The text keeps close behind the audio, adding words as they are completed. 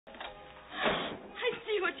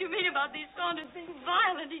mean about these Saunders being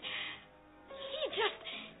violent? He just...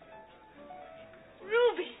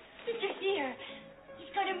 Ruby, did you hear?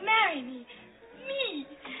 He's going to marry me. Me.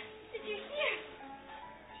 Did you hear?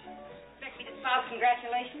 Expect me to spout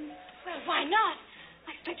congratulations? Well, why not?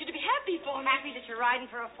 I expect you to be happy for me. Happy that you're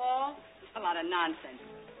riding for a fall? It's a lot of nonsense.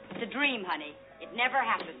 It's a dream, honey. It never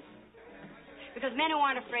happens. Because men who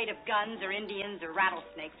aren't afraid of guns or Indians or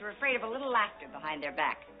rattlesnakes are afraid of a little laughter behind their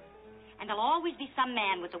back. And there'll always be some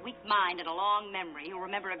man with a weak mind and a long memory who'll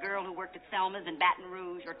remember a girl who worked at Selma's in Baton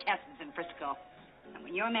Rouge or Tess's in Frisco. And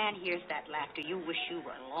when your man hears that laughter, you wish you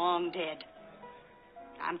were long dead.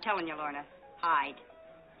 I'm telling you, Lorna, hide.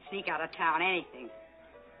 Sneak out of town, anything.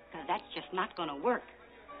 Because that's just not going to work.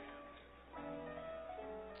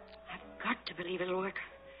 I've got to believe it'll work.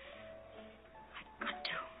 I've got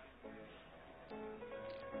to.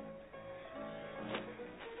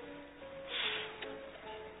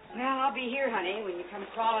 Well, I'll be here, honey, when you come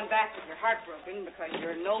crawling back with your heart broken because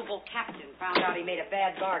your noble captain found out he made a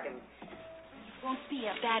bad bargain. It won't be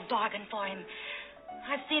a bad bargain for him.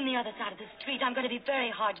 I've seen the other side of the street. I'm going to be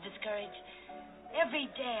very hard to discourage.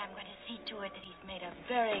 Every day I'm going to see to it that he's made a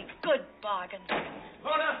very good bargain.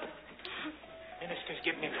 Mona! Minister's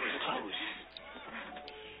giving him his clothes.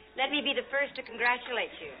 Let me be the first to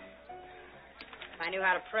congratulate you. If I knew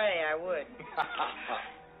how to pray, I would.